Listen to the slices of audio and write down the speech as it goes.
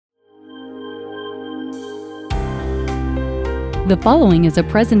The following is a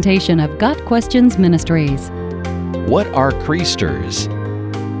presentation of Got Questions Ministries. What are Chreasters?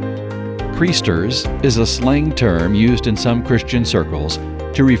 Chreasters is a slang term used in some Christian circles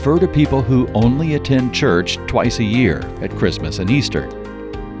to refer to people who only attend church twice a year at Christmas and Easter.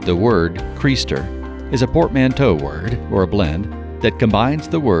 The word Chreaster is a portmanteau word, or a blend, that combines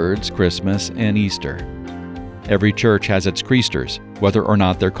the words Christmas and Easter. Every church has its Chreasters, whether or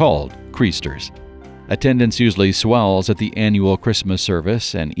not they're called Chreasters. Attendance usually swells at the annual Christmas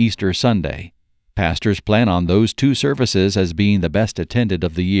service and Easter Sunday. Pastors plan on those two services as being the best attended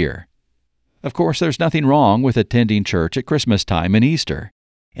of the year. Of course, there's nothing wrong with attending church at Christmas time and Easter,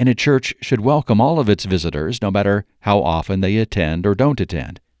 and a church should welcome all of its visitors no matter how often they attend or don't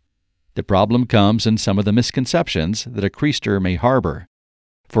attend. The problem comes in some of the misconceptions that a Chreaster may harbor.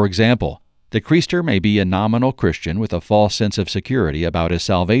 For example, the Chreaster may be a nominal Christian with a false sense of security about his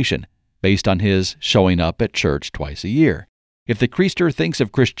salvation, based on his showing up at church twice a year. If the Chreaster thinks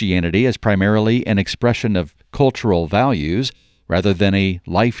of Christianity as primarily an expression of cultural values, rather than a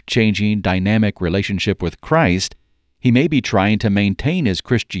life-changing, dynamic relationship with Christ, he may be trying to maintain his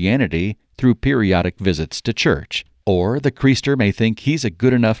Christianity through periodic visits to church. Or the Chreaster may think he's a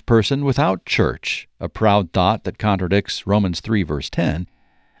good enough person without church, a proud thought that contradicts Romans 3 verse 10.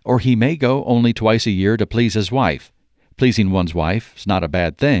 Or he may go only twice a year to please his wife. Pleasing one's wife is not a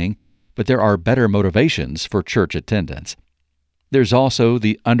bad thing, but there are better motivations for church attendance. There's also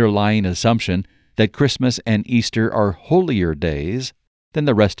the underlying assumption that Christmas and Easter are holier days than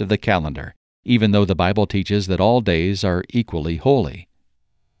the rest of the calendar, even though the Bible teaches that all days are equally holy.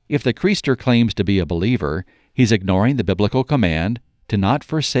 If the Chreaster claims to be a believer, he's ignoring the biblical command to not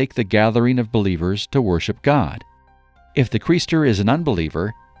forsake the gathering of believers to worship God. If the Chreaster is an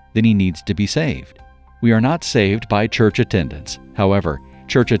unbeliever, then he needs to be saved. We are not saved by church attendance. However,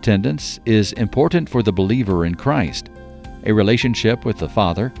 church attendance is important for the believer in Christ. A relationship with the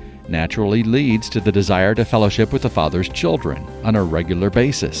Father naturally leads to the desire to fellowship with the Father's children on a regular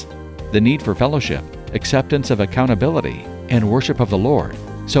basis. The need for fellowship, acceptance of accountability, and worship of the Lord,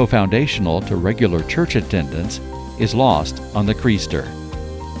 so foundational to regular church attendance, is lost on the Chreaster.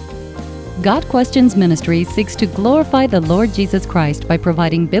 Got Questions Ministries seeks to glorify the Lord Jesus Christ by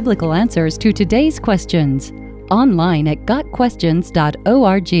providing biblical answers to today's questions. Online at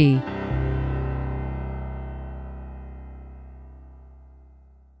gotquestions.org.